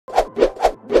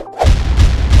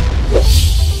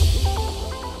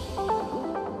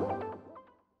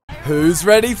Who's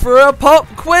ready for a pop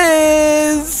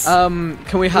quiz?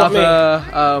 Can we have a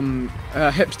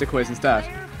hipster quiz instead?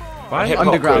 Why?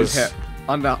 Underground hip.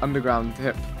 Underground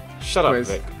hip. Shut up, quiz.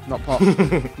 Vic. Not pop.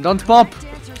 Not pop.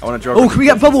 I want to Oh, can we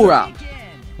get bubble wrap?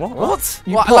 What?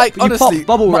 You Well, pop- like, you honestly, pop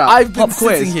bubble wrap, I've been pop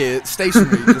quiz. sitting here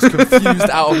stationary, just confused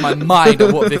out of my mind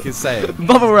at what Vic is saying.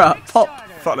 Bubble wrap. Pop.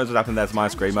 Fuck knows what happened there to my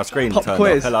screen. My screen Pop turned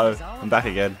quiz. off. Hello, I'm back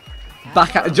again.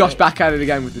 Josh back at it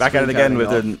again with the Back at it screen again with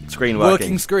turning off. the screen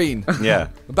Working screen. Yeah.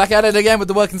 Back at it again with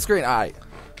the working screen. Alright.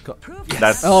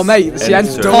 That's Oh mate, the end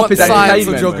Enter. top is Science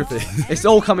or entertainment. geography. It's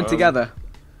all coming together.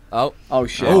 Oh. Oh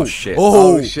shit. Oh shit.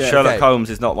 Oh, shit. Sherlock okay. Holmes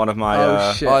is not one of my.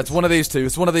 Oh shit. Oh, it's one of these two.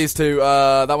 It's one of these two.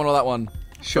 That one or that one.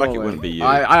 feel like it wouldn't be you.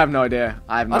 I have no idea.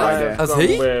 I have no idea. Has Gone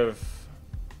he? With,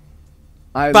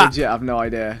 I Back. legit have no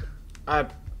idea. I,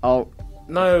 Oh.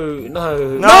 no.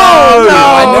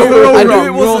 I knew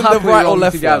it We're all wasn't the happily right or wrong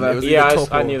left together. one. It was Yeah, either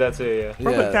top I or- knew that too, yeah.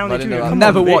 Robert Downey I didn't know Jr. that. Come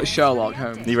Never on, Vic. watched Sherlock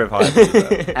Holmes. Neither have I.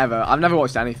 Ever. I've never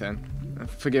watched anything.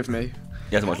 Forgive me.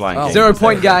 He hasn't watched Lion Oh. King. 0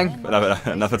 point gang.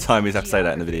 Another time he's have to say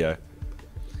that in the video.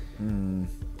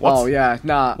 Oh yeah,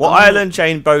 nah. What island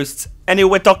chain boasts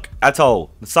Eniwetok Atoll,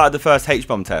 the site of the first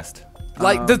H-bomb test?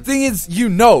 Like, the thing is, you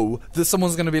know that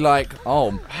someone's going to be like,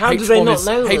 oh, How do they not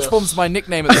know this? H-bomb's my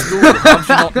nickname at school. How do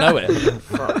you not know it?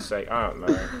 Fuck's sake, I don't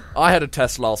know. I had a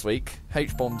test last week.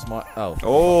 H-bomb's my... Oh.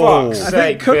 Oh, Fuck's I sake,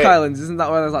 think Cook Vic. Islands, isn't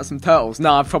that where there's like some turtles?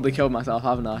 No, I've probably killed myself,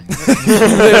 haven't I? Definitely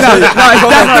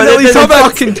There's some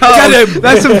fucking turtles.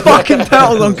 There's some fucking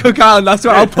turtles on Cook Island, that's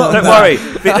what I'll put don't them worry.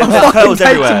 there. There's fucking turtles take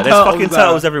everywhere. some There's turtles fucking there.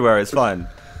 turtles everywhere. It's fine.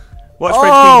 Watch Oh,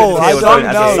 Fred King I as don't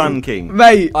the know. Sun King.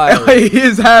 Mate, Aye.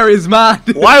 his hair is mad.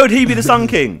 Why would he be the Sun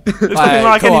King? Looks nothing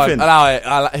like come anything. On, allow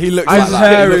it. He looks His like that.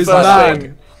 hair The is first mad.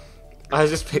 thing. I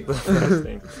just picked the first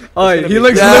thing. Oi, he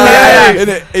looks Yeah, Louis.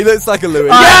 innit? He looks like a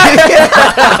Louis.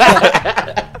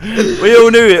 We all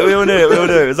knew it. We all knew it.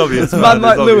 It was obvious. Man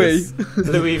like It's Louis. obvious.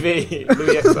 Louis V.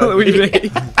 Louis XO. Louis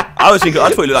V. I thought it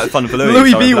looked like fun for Louis.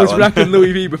 Louis so I V went was for that rapping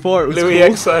Louis V before it was Louis cool.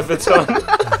 XO Vuitton. one.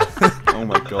 Oh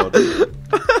my god.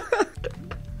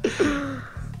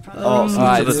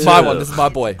 Alright, this is my one. This is my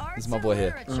boy. This is my boy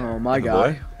here. Oh my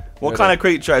guy. What kind of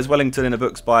creature is Wellington in the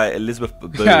books by Elizabeth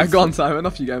Booth? Yeah, go on, Simon.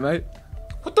 Off you go, mate.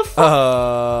 What the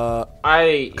fuck?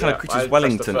 What kind of creature is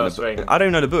Wellington in the thing. book? I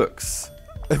don't know the books.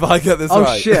 If I get this Oh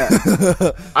right. shit.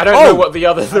 I don't know what the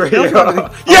other three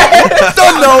are. Yeah,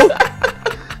 don't know.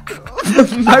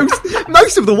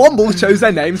 most of the Wombles chose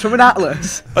their names from an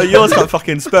atlas. Oh, yours can't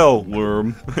fucking spell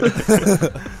worm.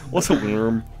 What's a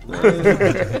worm?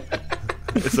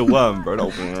 It's a worm, bro,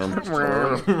 not a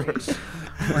worm.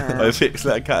 Oh, fix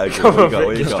that category. Come What on, you got?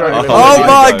 What Vic, you you're got? struggling. Oh there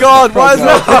my you go. god, why is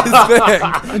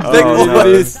that his thing? Vic no.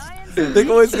 always, Vic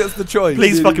always gets the choice.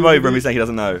 Please fuck him over and he's saying he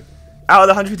doesn't know. Out of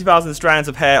the 150,000 strands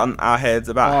of hair on our heads,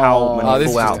 about how Oh, many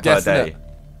this fall is out just per guessing day?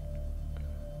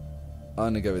 I'm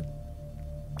gonna go with...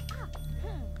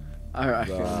 I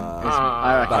reckon.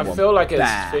 I That one. feel like it's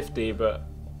Bah. 50, but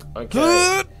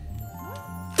okay.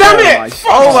 Damn it!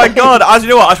 Oh my god! You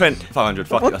know what? I just went 500.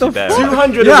 Fuck What it, the that's a fuck? bear.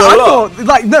 200 Yeah, is a I lot. thought,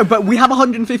 like, no, but we have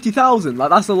 150,000. Like,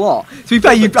 that's a lot. To be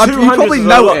fair, you 200 probably is a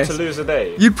lot noticed. to lose a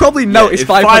day. You probably Yeah, noticed if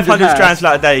 500 500 strands hairs.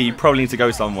 out a day, you probably need to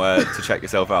go somewhere to check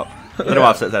yourself out. I don't know why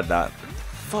I've said that.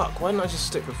 Fuck, why not just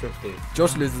stick with 50?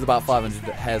 Josh loses about 500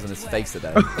 hairs on his face a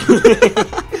day.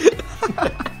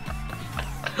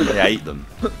 Yeah, eat them.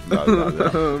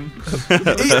 No.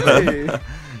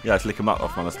 Yeah, just lick them up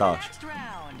off my moustache.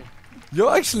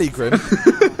 You're actually grim.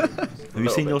 Have you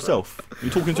seen yourself? Are you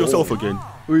talking to yourself again?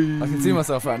 I can see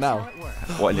myself right now.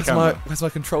 What, in the camera? Where's my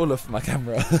controller for my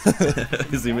camera?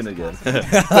 Zoom in again.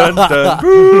 Dun, dun.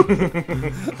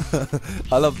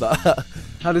 I love that.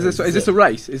 How does this? Is this a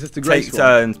race? Is this the race Take one?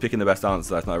 turns picking the best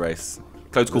answer. That's not a race.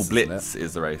 Close call This isn't blitz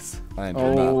is the race. I ain't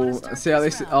doing that. Oh, see how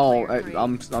this? Oh,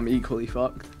 I'm equally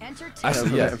fucked. Actually,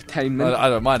 Bit yeah. of attainment. I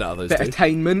don't mind out of those Bit of two.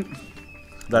 attainment.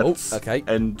 That's okay.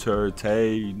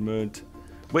 entertainment.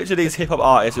 Which of these hip hop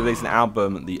artists released an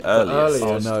album the earliest? Oh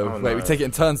earliest. no. Oh, Wait, we no. take it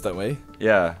in turns, don't we?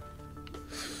 Yeah.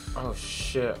 Oh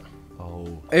shit.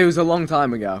 Oh. It was a long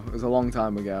time ago. It was a long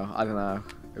time ago. I don't know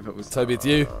if it was. Toby, it's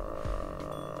you.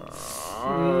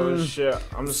 Oh shit.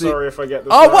 I'm sorry if I get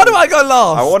this. Oh, wrong. why do I go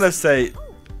last? I want to say,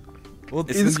 Well,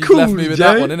 It's you cool, left me with Jay.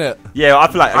 that one, innit? yeah, I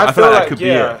feel like I feel that like could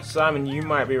yeah, be it. Simon, you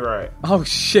might be right. Oh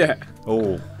shit!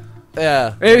 Oh,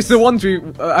 Yeah. It's the ones we.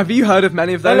 Have you heard of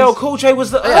many of those? LL Cool J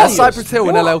was the Yeah, earliest. Cypress Hill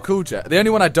and What? LL Cool J. The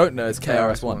only one I don't know is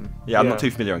KRS-One. yeah, I'm Yeah. not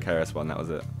too familiar on KRS-One. That was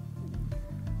it.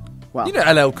 Wow. You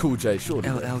know LL Cool J, surely.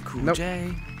 Cool Nope.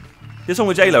 J. This one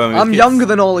with J-Lo. When we I'm was younger kids.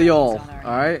 than all of y'all.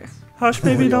 All right. Hush,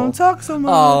 baby, don't talk so much.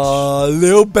 Aw,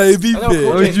 little baby LL Cool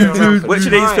bitch. J's been around for Which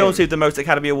of these time. films received the most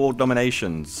Academy Award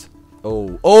nominations?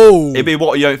 Oh. It'd be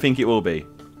what you don't think it will be.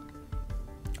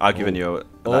 I've given you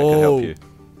that can help you.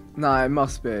 No, it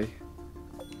must be.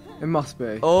 It must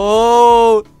be.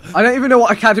 Oh. I don't even know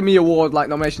what Academy Award like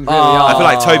nominations really I are. feel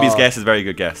like Toby's guess is a very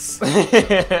good guess.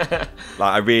 Like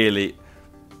I really,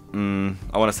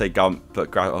 I want to say Gump,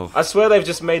 but I swear they've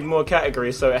just made more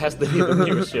categories, so it has to be the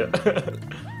newest shit.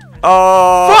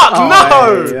 Oh, Fuck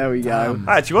no! Hey, there we go.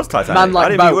 I actually was Titanic. Man like I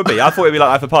didn't think it boat. would be. I thought it'd be like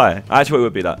Eye for Pie. I actually thought it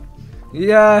would be that.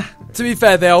 Yeah, To be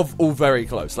fair, they're all very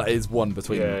close. Like, it's one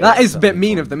between Yeah, them. that is a bit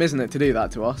mean of them, isn't it, to do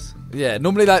that to us? Yeah,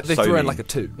 normally like they So throw in mean. like a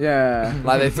 2. Yeah.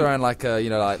 Like they throw in like a,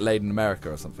 like Laid in America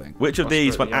or something. Which of Oscar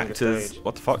these at won the youngest actors? age.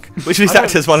 What the fuck? Which of these I don't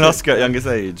actors won an see- Oscar at youngest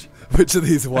age? Which of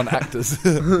these won actors?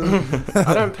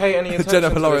 I don't pay any attention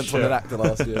Jennifer to Lawrence this won an shit. actor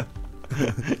last year.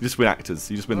 You just win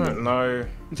actors. You just win I them. don't know.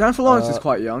 Jennifer Lawrence is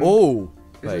quite young. Oh.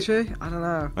 Isn't Wait. she? I don't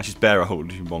know. And she's bare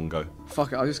old. You mongo.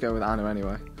 Fuck it, I'll just go with Anna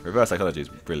anyway. Reverse psychology is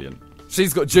brilliant.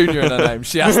 She's got Junior in her name.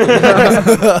 She has to.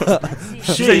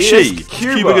 She say she. is It's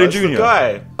Cuba, Cuba Gooding it's the Jr.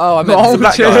 guy. Oh, I meant Oh, the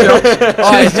black cheers, guy. Josh.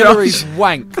 Oh, Cheers, Hillary's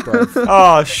wank, bro.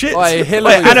 Oh shit! Oi,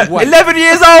 Hillary Wait, Anna, is wank. 11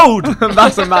 years old.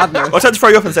 That's a madness. I was trying to throw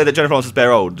you off and say that Jennifer Lawrence is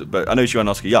bare old, but I know she won an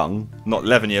Oscar young, not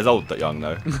 11 years old. That young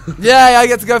though. Yeah, I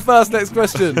get to go first. Next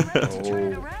question.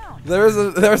 Oh. There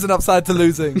is an upside to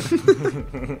losing.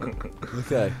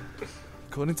 Okay.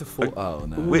 According to oh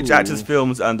no. Which actors'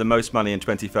 films earned the most money in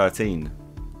 2013?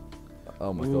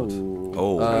 Oh my god. Ooh.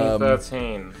 Oh,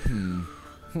 2013.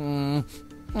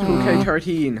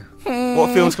 2K13.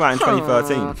 what films came out in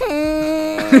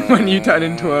 2013? When you turn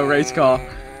into a race car.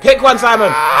 Pick one,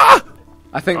 Simon! I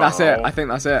think that's it. I think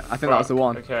that's it. I think that was the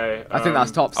one. Okay. I think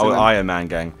that's top. Oh, Simon. Iron Man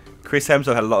gang. Chris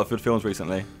Hemsworth had a lot of good films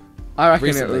recently. I reckon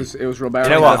Recently. it was Roberto.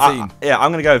 You know what? 13. Yeah,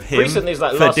 I'm gonna go with him Recently, it's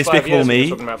like for last 5 Despicable years we were Me.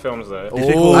 talking about films, though. Oh, I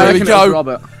there we reckon it was go.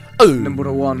 Robert. Oh,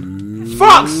 Number 1.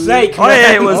 Fuck's sake! Oh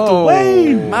yeah, it was Oh.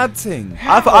 Dwayne. mad thing.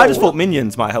 I just thought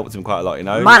Minions might help him quite a lot, you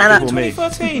know. Man, Despicable Me.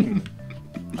 2013.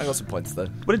 I got some points though.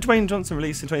 What did Dwayne Johnson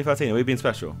release in 2013? Are we being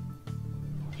special?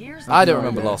 I don't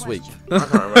remember last week. I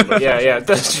can't remember. Yeah,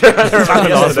 that's true. I don't remember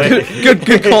yesterday.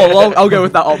 Good call. I'll go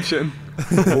with that option.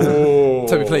 Oh.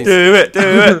 Toby, please. Do it, do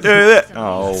it, do it.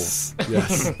 Oh,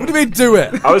 Yes. What do you mean do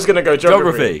it? I was gonna go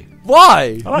geography. geography.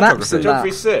 Why? I like Maps and geography.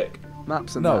 Geography's sick.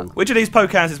 Maps and No. that. Which of these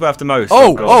Pocans is worth the most?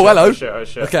 Oh, God. oh, hello. Oh shit, oh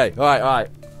shit. Okay, alright.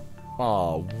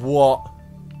 Oh, what?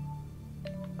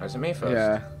 Oh, is it me first?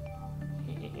 Yeah.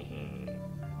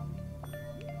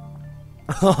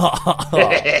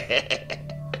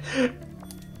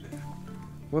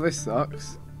 Well, this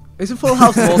sucks. Is a Full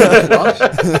House more than Flush? I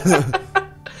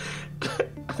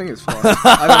think it's Flush.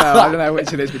 I don't know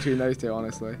which it is between those two,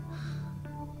 honestly.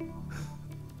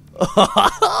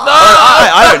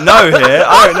 I don't know here.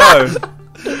 I don't know.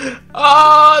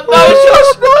 Oh no,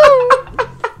 Josh!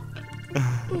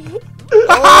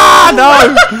 Ah,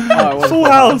 no! Oh, it was Full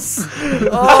House.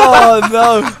 Oh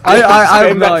no! I have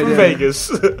Came no back from idea.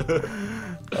 Vegas.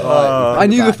 I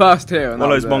knew the first two. And One that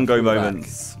of those was it. Mongo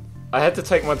moments. I had to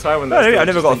take my time on No, that. I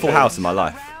never got a Full House in my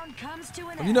life.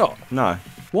 Have you not? No,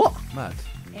 What? Mad.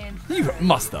 You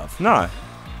must have. no.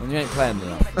 And you ain't playing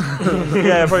enough.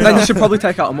 Yeah, probably Then you not. should probably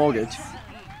take out a mortgage.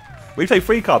 We play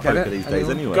free card Get poker it? these days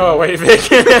Anyone? anyway. Go away, Vic.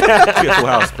 Should get a Full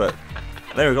House, but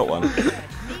there we got one.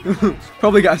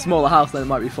 Probably get a smaller house, then it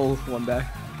might be full one day.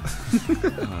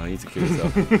 Oh, you need to kill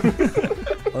yourself.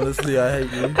 Honestly, I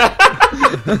hate you.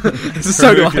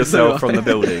 So do Remove I, yourself so from do the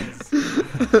building.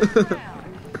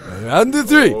 And the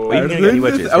 3. Oh. Well, you can get any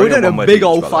wedges. I. Oh, we Only did a one wedge big each,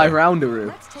 old by the way.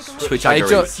 5-rounder. Switch Hey,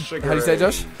 aggories. How do you say,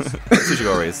 Josh? Switch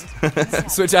aggories.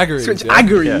 Switch aggories. Switch yeah?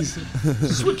 aggories.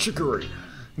 Switchery.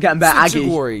 Getting better Switch aggy.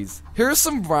 aggories. Here are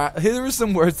some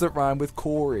words that rhyme with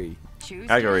Corey.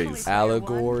 Aggories.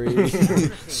 Allegory.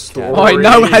 Oh,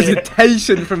 no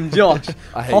hesitation from Josh.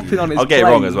 I hate Hopping you. on his I'll get it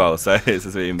plane. wrong as well, so it's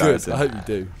just really Good. embarrassing. I hope you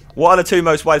do. What are the two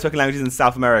most widely spoken languages in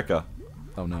South America?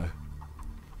 Oh no.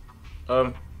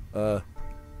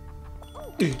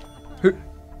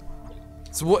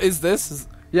 So what is this?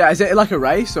 Yeah, is it like a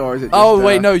race or is it just, Oh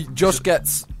wait, no. Josh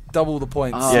gets double the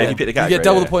points. Oh. Yeah, if you pick the You category. get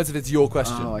double yeah. the points if it's your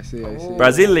question. Oh, I see, I see.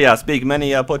 Brasilia speak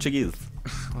many Portuguese.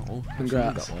 Oh,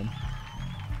 Congrats. that one.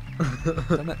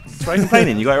 That's why you're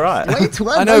complaining, you got it right.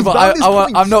 I know, but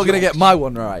I'm not gonna get my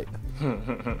one right.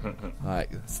 Alright,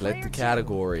 select the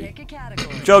category.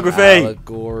 Geography.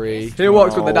 Allegory. Who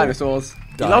walks with the Oh. dinosaurs?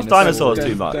 He loves dinosaurs Dun,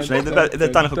 too much. dun, If dun, the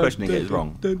dun, dinosaur dun, questioning it is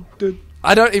wrong. dun, dun.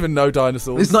 I don't even know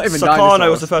dinosaurs. It's not even Sukarno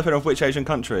dinosaurs. was the first president of which Asian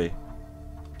country?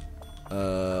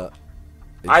 I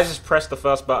just pressed the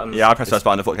first button. Yeah, I pressed first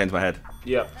button and thought it came to my head.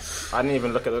 Yep. I didn't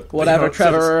even look at the. Whatever,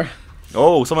 Trevor.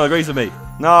 Oh, someone agrees with me.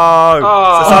 No!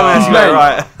 Oh, so Simon actually got it mate.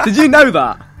 right. Did you know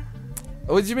that?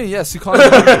 What do you mean? Yes, you can't.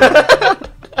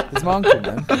 It's my uncle,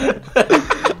 man.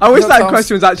 I wish That that sounds-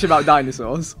 question was actually about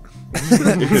dinosaurs.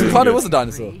 Kind was a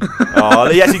dinosaur. Oh,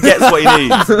 he actually gets what he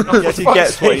needs. He actually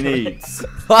gets what he needs.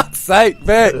 Fuck's sake,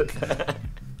 Vic.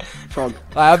 Frog.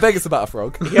 I beg it's about a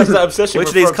frog. He has that obsession Which with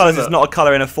of these frogs, colours isn't is it? not a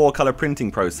colour in a 4-colour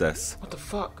printing process? What the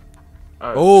fuck?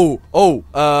 Oh, Oh,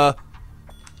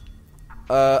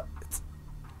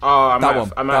 I might that have,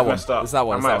 one. I might that have one. messed up. It's that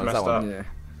one. I It's might that have one. It's messed that up. one. Yeah.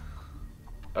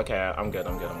 Okay, I'm good.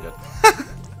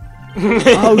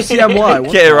 Oh, CMY.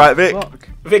 What Get it the right, Vic. fuck?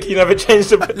 Vic, you never changed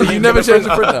the. You never changed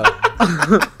the printer.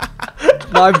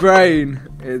 My brain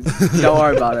is. Don't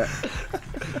worry about it.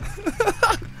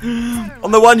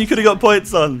 On the one you could have got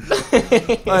points on.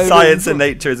 Science and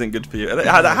nature isn't good for you. Is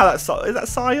that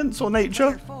science or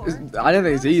nature? I don't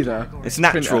think it's either. It's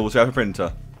natural to have a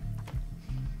printer.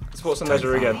 Sports and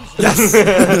leisure again.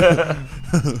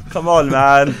 Come on,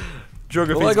 man.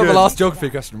 Geography's Well, I got good. the last geography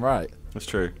question right. That's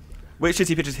true. Which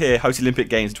city pictures here host Olympic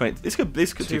Games 20? This could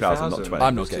 2000, not 20.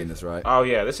 I'm not getting this right. Oh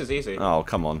yeah, this is easy. Oh,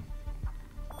 come on.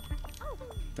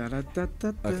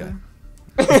 Okay.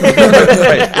 Wait,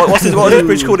 what is this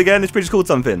bridge called again? This bridge is called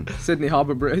something. Sydney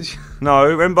Harbour Bridge. No,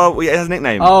 remember, it has a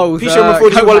nickname. Oh, Peace Room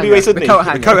before coat Wallaby hanger. Way, Sydney. The coat The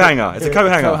hanger. coat hanger. It's a coat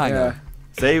hanger. Coat hanger.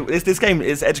 See, this game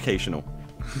is educational.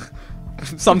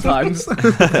 Sometimes.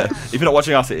 If you're not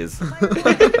watching us, it is.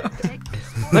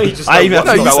 No, you just. I even have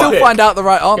No, to you go still up. find out the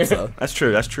right answer. That's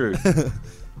true, that's true.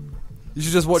 You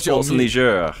should just watch Sports it and on mute.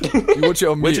 leisure. You watch it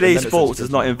on mute. Which of and these then it sports says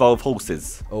does not involve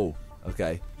horses? Oh,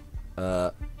 okay.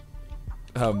 Um.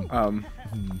 What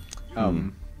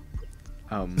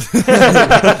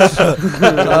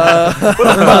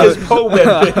the fuck is pole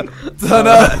bending? They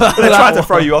tried to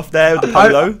throw you off there with the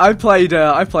polo. I played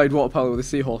water polo with a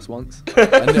seahorse once.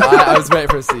 I was waiting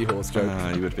for a seahorse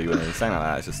joke. You would be, wouldn't you? Saying like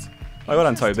that, it's just... Oh, well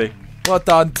done, Toby. Well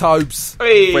done, Tobes.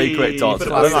 Hey, Very correct answer.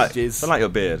 for I the don't like, Jizz. don't like your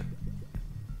beard.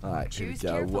 Alright, here we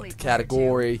go. What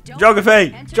category?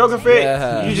 Geography! Geography.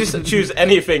 Yeah. You just choose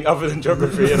anything other than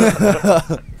geography.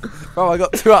 Innit? Oh, I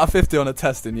got 2 out of 50 on a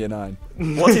test in year 9.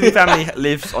 What TV family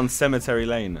lives on Cemetery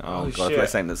Lane? Oh, God, I shit. play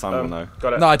something that Simon will know.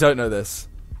 Got it. No, I don't know this.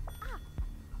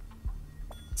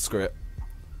 Screw it.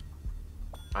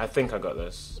 I think I got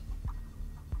this.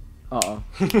 Uh-oh.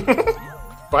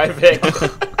 By Vic.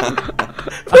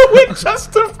 The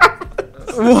Winchester family.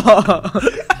 What?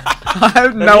 I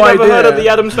have no Have you idea. never heard of the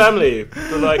Adams family?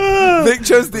 They're like, Vic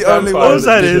chose the only Vampire. one that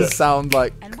That didn't is. sound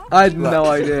like I had no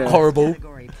idea. horrible.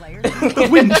 The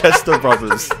Winchester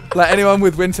brothers. Like anyone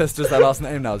with Winchester as their last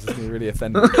name now is just going to be really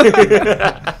offended.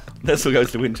 Let's all go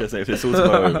to Winchester if it's all to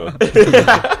go over.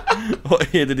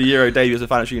 What year did the Euro debut as a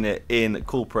financial unit in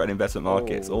corporate and investment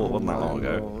markets? Oh, it wasn't that long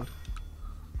ago.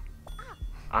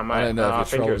 I might. I don't know if I you're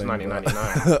think it was trolling,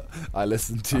 1999. I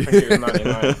listened to I think it was you.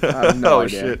 99. I have no Oh,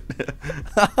 idea. shit.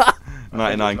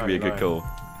 99 could be a good 99. call.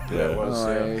 Yeah, it was.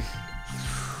 Oh, Yeah.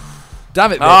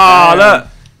 Damn it, Vic. Ah, look!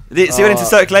 See, it went into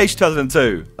circulation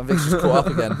 2002. I think she's caught up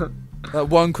again. That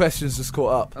one question's just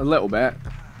caught up. A little bit.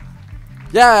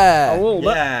 Yeah! A little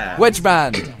bit. Yeah. Wedge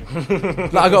band.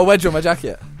 Like, I got a wedge on my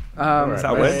jacket. Is that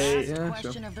a wedge? Yeah, sure.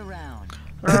 Question of the round.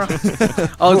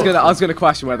 I was gonna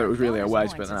question whether it was really a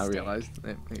wedge, but then I realised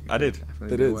I did.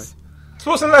 definitely It be a wedge. is.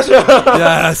 Sports and leisure.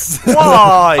 Yes.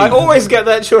 Why? I always get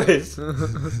that choice. You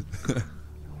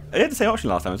had the same option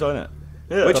last time as well, didn't it?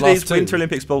 Yeah. Which The of these last two. Winter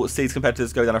Olympic sports sees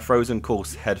competitors go down a frozen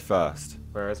course head first?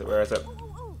 Where is it? Where is it?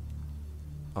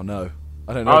 Oh no.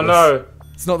 I don't know. Oh this. no.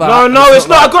 It's not that. No, it's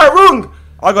not. I got it wrong.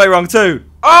 I got it wrong too.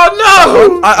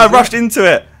 Oh no. I rushed into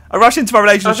it. I rushed into my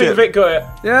I think relationship. Vic got it.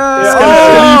 Yeah.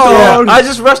 Oh, Oh, I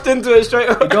just rushed into it straight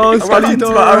away. Go on, I rushed into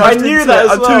it. I I rushed knew into that it.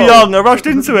 as I'm well. too young. I rushed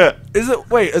into it. Is it?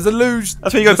 Wait, is a luge?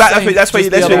 That's where you go the back. same, That's where you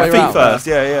just the other feet way around, first.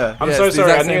 right? Yeah. I'm Yeah, so it's the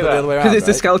sorry. I exact same, knew but the other way that. around, Because it's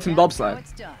the right? skeleton Now bobsled.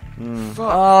 it's done.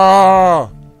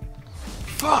 Oh.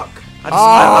 Fuck.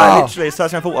 I literally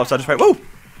searched and thought, so I just went, woo! I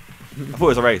thought it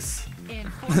was a race. In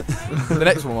 4 The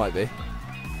next one might be. in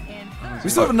We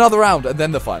still have another round and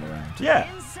then the final round. Yeah.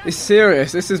 It's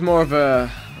serious. This is more of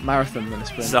a marathon than a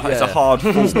sprint. It's a Yeah. hard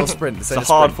fought. It's not a sprint. It's a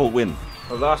hard fought win.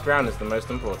 The last round is the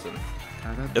most important. You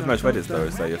have the most wedges though,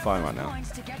 so you're fine right now. points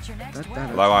to get your next one.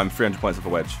 Although I'm 300 points off a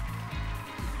wedge.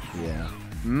 Yeah.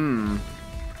 Mmm.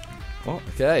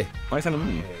 Okay. Why are you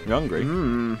saying you're hungry?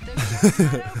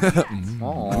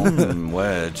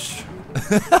 Wedge.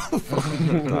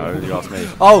 No, you asked me.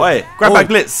 Oh, Wait, grab oh. back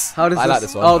glitz. How does I this? like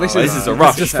this one. Oh, this Oh, is this is a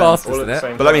rush. Just Okay. fast, All isn't at the it?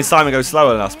 same But that means Simon goes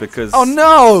slower than us because Oh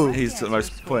no! he's the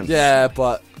most points. Yeah,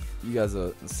 but you guys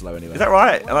are slow anyway. Is that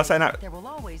right? Am I saying that? There will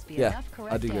always be Yeah, enough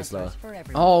correct I do go answers slower. for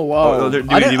everyone. Oh whoa! Oh, do I we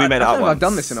don't- made I it don't up think once? I've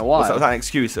done this in a Was while. that an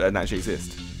excuse that doesn't actually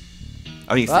exist?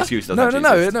 I think it's an Huh? excuse that No, doesn't no,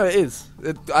 actually exist. no, it is.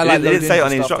 It didn't say it on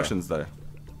the instructions though.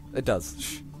 It does.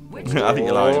 Shh. Which I think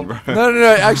you're lying, bro. No,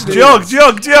 actually. Jog.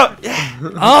 Yeah.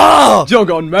 Oh! Jog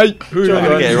on, mate. I'm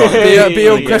gonna get it wrong. Be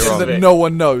all Yeah, questions wrong. that no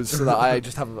one knows, so that I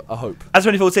just have a hope. As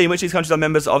 2014, which of these countries are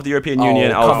members of the European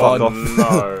Union? come Fuck on. off.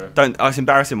 No. Don't. Oh, it's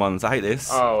embarrassing ones. I hate this.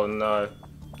 Oh no.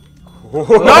 No!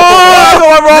 I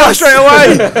got one wrong straight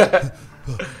away!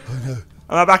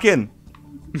 Am I back in?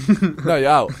 No, you're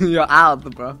out. You're out,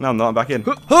 bro. No, I'm not. I'm back in.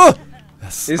 Oh!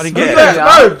 It's I didn't get it.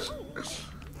 No!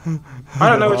 I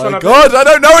don't know which Oh one my I've god, I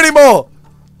don't know anymore!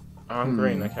 Oh, I'm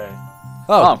green, okay.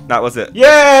 Oh. That was it.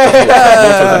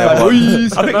 Yeah!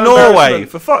 Boys. I picked No Norway, embarrassment.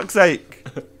 for fuck's sake.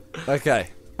 Okay.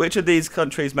 Which of these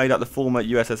countries made up the former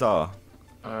USSR?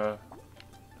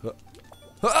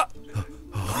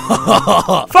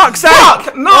 Fuck's sake!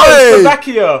 Fuck! No! Hey!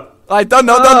 Slovakia! I don't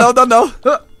know.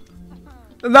 No.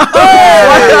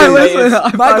 Why did I listen?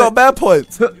 I got bare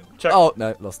points. Check. Oh,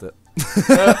 no, lost it.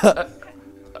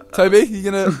 Toby, you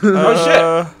gonna...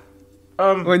 Oh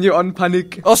shit! When you're on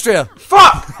panic. Austria.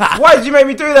 Fuck! Why did you make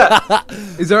me do that?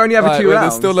 Is there only ever Right, two wait,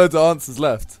 rounds? there's still loads of answers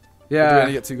left. Or do we Yeah.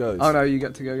 only get 2 goes? Oh no, you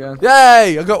get to go again.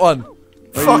 Yay! I got one.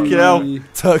 Fuck you hell.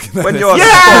 Turkmenistan. When you're, Yeah,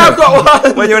 I've got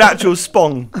one! when you're an actual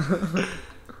spong.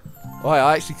 Oh,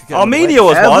 I actually could get Armenia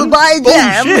another was one.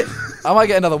 Azerbaijan. Bullshit. wedge. I might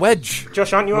get another wedge.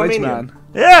 Josh, aren't you Wedge Armenian? man.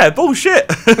 Yeah, bullshit.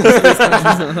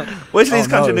 Which of these Oh,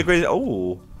 countries no. agree?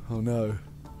 Oh. Oh no.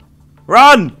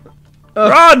 Run!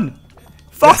 Run!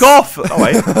 Fuck off! Oh,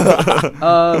 wait.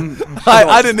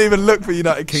 I didn't even look for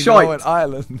United Kingdom. I Shite. went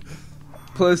Ireland.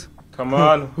 Please. Come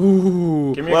on.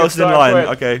 Ooh. Give me a Well, good else in start, line. quick.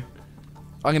 Okay.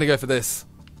 I'm gonna go for this.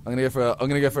 I'm gonna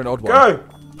go for an odd one. Go!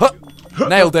 Huh.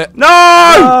 Nailed it.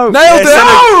 No! Nailed it.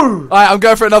 No! Alright, I'm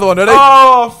going for another one. Ready?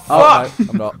 Oh, Oh, fuck! no,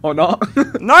 I'm not. Or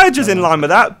not. Nigel's in line with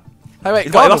that. Hey, wait,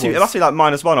 It's like, Ghana it must be like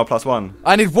 -1 or +1.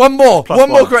 I need one more. Plus One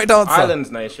more one. correct answer.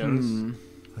 Island nations.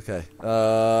 Okay.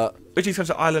 Which of these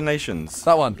countries are island nations?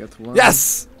 That one. Get one.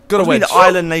 Yes. Got a What do you mean wedge.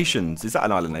 island nations? Is that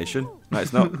an island nation? No,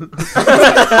 it's not.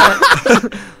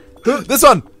 This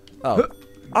one. Oh.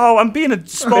 Oh, I'm being a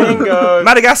spong. Bingo.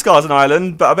 Madagascar's an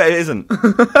island, but I bet it isn't.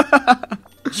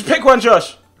 Just pick one,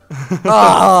 Josh.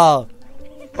 Ah.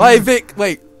 Hey, Vic.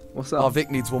 Wait. What's Oh, up? Vic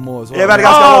needs one more as well. Yeah,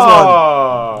 Madagascar was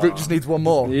Oh. Vic just needs one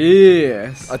more.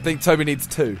 Yes. I think Toby needs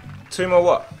 2. 2 more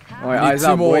what? Alright, I need eyes 2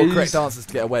 up, more boys. correct answers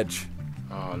to get a wedge.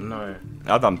 Oh, no. one.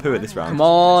 I've done poo at this round. Come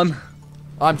on.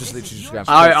 I'm just literally just going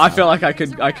for I this feel now. like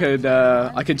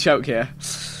I could choke here.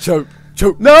 Choke.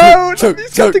 No, choke,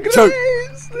 choke, choke.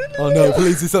 Oh no,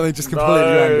 please do something just completely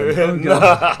random. No.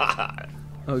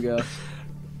 Oh god.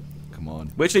 Come on.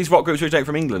 Which of these rock groups originate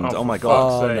from England? Oh, Oh my for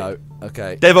god. Oh sake. no.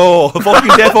 Okay. Devil!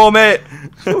 Fucking devil, mate!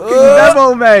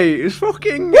 Devil, mate. It's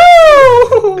fucking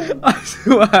I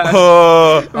swear.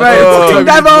 Oh, Mate, oh. fucking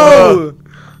devil.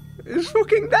 It's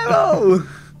fucking devil.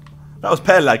 That was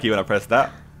pear laggy when I pressed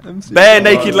that. I'm so Bare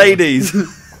sorry. naked ladies! do it,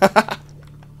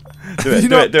 You do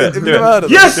know- it, do it, have do you never it. heard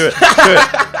of Yes! Do it, do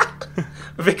it.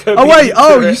 Vico Oh beat wait, me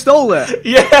oh, to you it. stole it.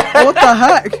 Yeah! What the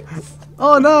heck?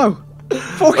 Oh no. do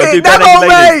Fucking bare devil,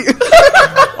 naked mate.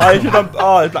 I should have done.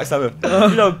 Oh, it's Black Sabbath.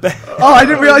 You know, Oh, I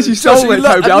didn't realise you Josh, stole it,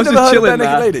 have Toby. you I was never just heard of chilling Bare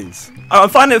Naked there. Ladies? I'm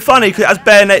finding it funny because it has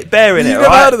bear in it, You've never heard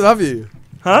right? of them, have you?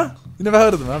 Huh? You never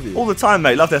heard of them, have you? All the time,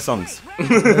 mate. Love their songs.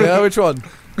 Yeah, which one?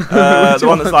 The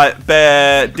one that's like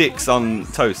bare dicks on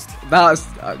toast. That's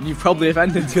you probably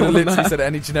offended Could have someone literally there. said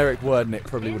any generic word and it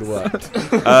probably would have worked.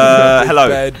 Hello.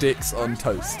 Bare dicks on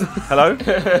toast. Hello?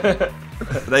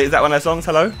 Is that one of their songs?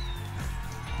 Hello?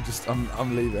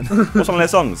 I'm leaving. What's one of their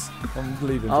songs? I'm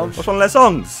leaving. I'll- Josh. What's one of their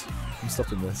songs? I'm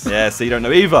stopping this. Yeah, so you don't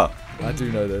know either. I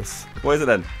do know this. What is it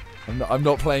then? I'm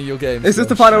not playing your game. Is this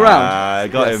the Josh. final round? I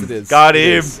got Yes, him. it is. Got It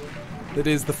him. is. It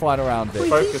is the final round, Vic.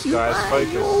 Focus, guys,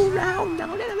 focus.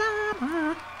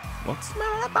 What?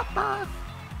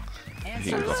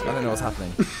 Answer I don't know what's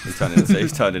happening.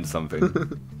 He's turned into something.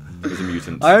 He's a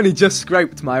mutant. I only just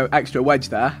scraped my extra wedge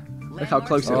there. Look how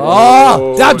close it was.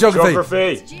 Oh, damn geography.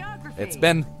 geography. It's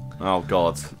Ben. Oh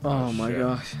god. Oh my shit.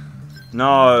 gosh.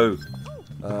 No.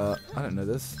 I don't know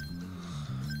this.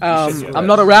 Shit, I'm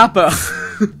not a rapper.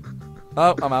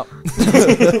 Oh, I'm out.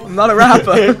 I'm not a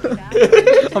rapper.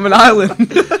 I'm an island.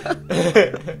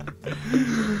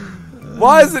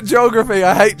 Why is it geography?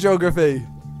 I hate geography.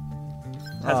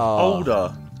 That's Oh.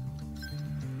 older.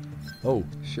 Oh,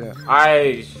 Shit.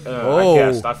 I Oh.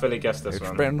 guessed. I fully guessed this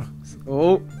one. Ben.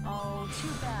 Oh, Oh, too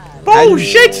bad.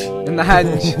 Bullshit! in the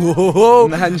henge. Oh,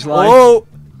 In the henge line. oh.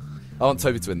 I want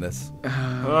Toby to win this.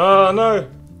 Oh no!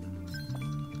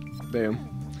 Boom.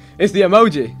 It's the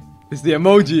emoji. It's the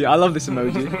emoji. I love this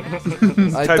emoji.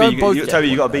 I Toby, don't you, both you, get Toby,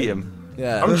 you one, got to though. beat him.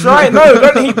 Yeah. I'm trying. No,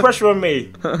 don't heap pressure on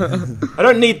me. I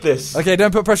don't need this. Okay,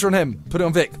 don't put pressure on him. Put it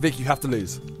on Vic. Vic, you have to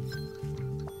lose.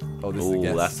 Oh, this is a Oh,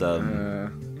 guess. that's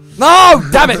No!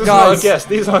 Damn it, This is not a guys! guess.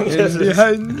 These aren't In guesses. the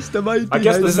hands, the mighty I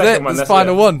guess hands. This is second it. one, This is that's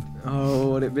final it. one. Oh, what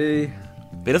would it be?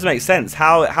 But it doesn't make sense.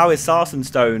 How is Sarsen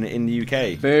Stone in the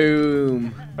UK?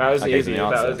 Boom. That was I gave easy. the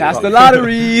That answer. was That's easy. the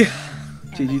lottery.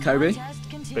 GG, Toby.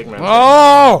 Big man.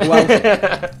 Oh! Well,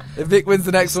 If Vic wins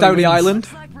the next one, Stony he wins. Island.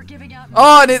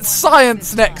 Oh, and it's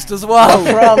science next as well.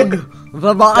 Frog.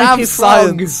 The mighty Damn frog.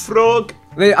 science. Frog.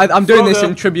 I'm doing this Frogger.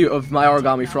 in tribute of my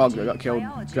origami frog that got killed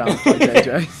drowned by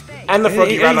JJ. And the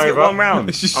froggy ran He's got over. one round.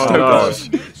 It's just Oh, so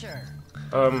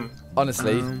no. good.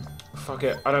 Honestly, Fuck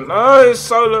it. I don't know. It's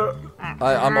solar.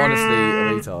 I'm honestly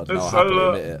a retard. No, I It's have to solar.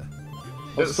 admit it.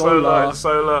 It's solar. solar. It's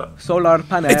solar. Solar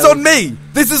panel. It's on me!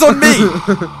 This is on me!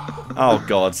 Oh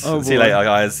god. Oh, See you boy. later,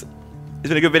 guys. It's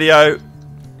been a good video.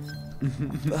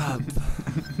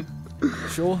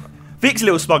 Sure. Vic's a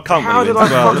little smug cunt How when he did wins I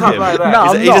as well. fuck look up at like him. that? No,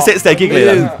 I'm He just not. sits there giggling. It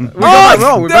Like, is. We got that Oh,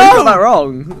 wrong. We no! both got that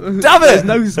wrong. Damn There's it!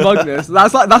 no smugness.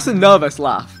 That's a nervous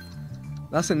laugh.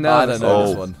 That's a I nervous don't know laugh.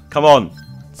 this oh, one. come on.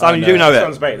 Simon, I you do know. know This it.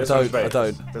 one's bait. This I one's don't- bait. I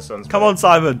don't. This one's Come bait. on,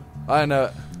 Simon. I know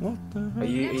it. Are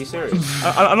you serious?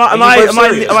 Am Are I you both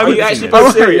serious? Are you witnessing actually this? both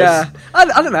Oh, serious? yeah. I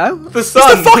don't know. The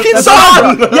sun. The fucking That's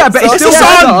sun! Yeah, but it's It's still the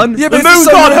sun! on. Yeah, The but moon it's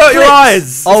a can't solar hurt your eclipse.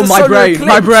 eyes! Oh, It's a my solar brain.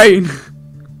 My eclipse. brain.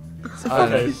 I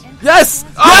know. Okay. Yes!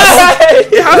 Hey!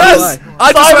 Yes!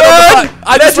 I just went on the fact.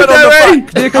 I just went on the Legendary!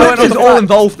 fact. The I went eclipses on the all fact.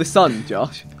 involve the sun,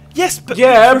 Josh. Yes, but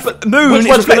Yeah, but the moon which is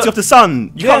one's reflecting gonna- off the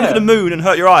sun. You can't look Yeah. at the moon and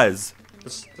hurt your eyes.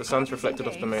 The sun's reflected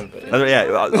off the moon. But Yeah,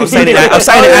 I was saying it angrily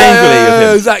Yeah, with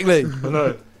him. exactly.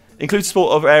 no. Includes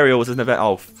sport of aerials as an event.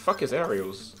 Oh, Fuck is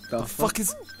aerials. The Fuck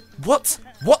is what?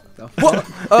 What? What?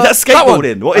 that's that one.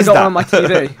 skateboarding. What I is got that? one on my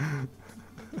TV.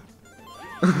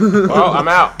 Well, I'm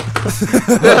out. Have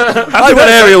you got win.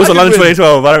 aerials I on did London win.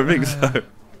 2012? I don't think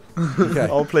so. Okay.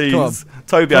 Oh, please. Come on.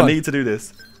 Toby, Come I on. need to do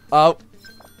this. Oh,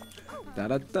 Da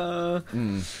da da.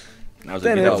 That was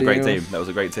a great team. That was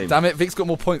a great team. damn it! Vic's got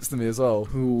more points than me as well.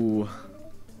 Ooh.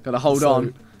 Gotta hold So-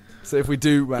 on. So if we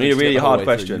do, We need a really hard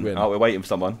question. Oh, we're waiting for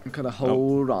someone. Gotta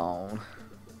hold on.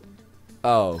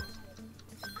 Oh.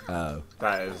 Oh.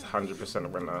 That is 100% a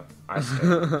winner. I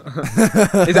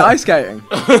skate. Is it ice skating?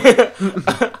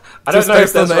 I don't Just know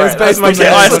if based on that's the- right. it's That's based my on the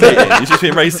guess. Ice skating. You're just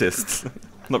being racist.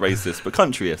 Not racist, but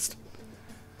countryist.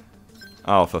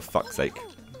 Oh, for fuck's sake.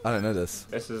 I don't know this.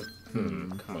 This is.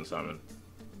 Come on, Simon.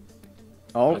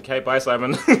 Oh. Okay, bye,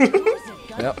 Simon.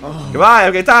 Yep. Goodbye,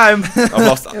 okay, time. I've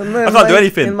lost. I can't do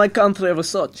anything. In my country of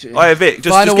Sochi. Oh, yeah, Vic,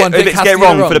 just Final get, one, Vic Vic, has get to get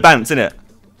wrong it for the wrong. bants, innit?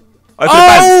 Oh, for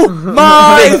Oh the bants.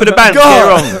 my Vic, for the bants,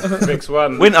 God. get it wrong. Vic's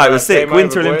won. Winter, it was sick. Game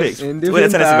Winter over, Olympics. boys. In the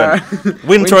Winter tennis winter. event.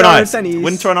 Winter on ice. tennis.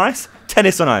 Winter on ice?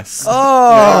 Tennis on ice.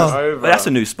 Oh. Over. Well, that's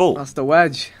a new sport. That's the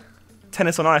wedge.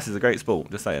 Tennis on ice is a great sport,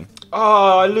 just saying.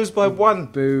 Oh, I lose by 1.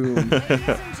 Boom.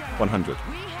 100.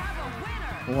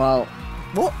 Wow.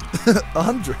 What?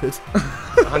 100?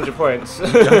 100 points.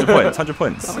 100 points, 100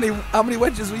 points. How many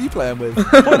wedges were you playing with?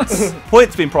 Points.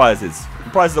 Points being prizes.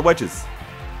 Prizes are wedges.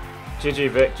 GG,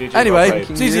 Vic. GG. Anyway, well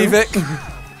played. GG Vic.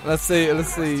 Let's see.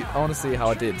 I want to see how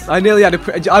I did. I nearly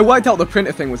had I worked out what the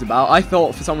printer thing was about. I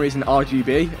thought for some reason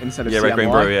RGB instead of Yeah, CMY. red, green,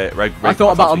 blue, yeah. I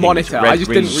thought about a monitor. I just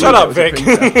didn't Shut up, Vic.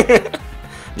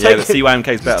 Yeah, the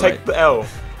C1K's better, Take mate. the L.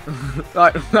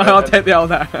 Right, no, I'll take the L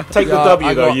there. Take the Yeah, W,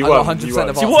 I though. got- You I got won. 100% You won.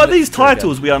 of See, our- what are these Literature again.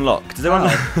 titles we unlock? Does anyone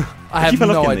know? I have keep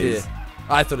unlocking no idea. these.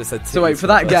 I thought it said. So wait, titties for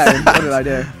that first. game, what did I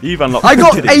do? You've unlocked I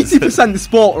got titties. 80%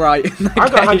 sport right in that I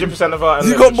got game. 100% of art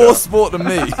and You got more literature. sport than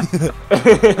me.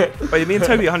 Wait, me and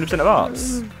Toby got 100% of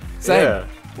arts. Same. Yeah.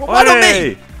 Why not me?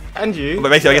 Hey! And you. But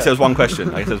basically, I guess there was one question.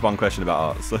 I guess there was one question about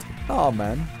arts. Oh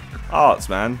man. Arts,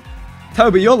 man.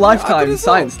 Toby, your I lifetime did as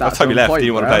science Oh, stats. Toby on left. point, He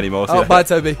didn't want to bro. play anymore. so Oh, yeah. bye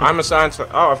Toby. I'm a science. Oh,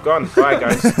 I've gone. Bye,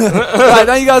 guys. Right,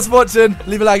 thank you guys for watching.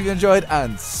 Leave a like if you enjoyed,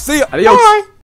 and see ya. Adios.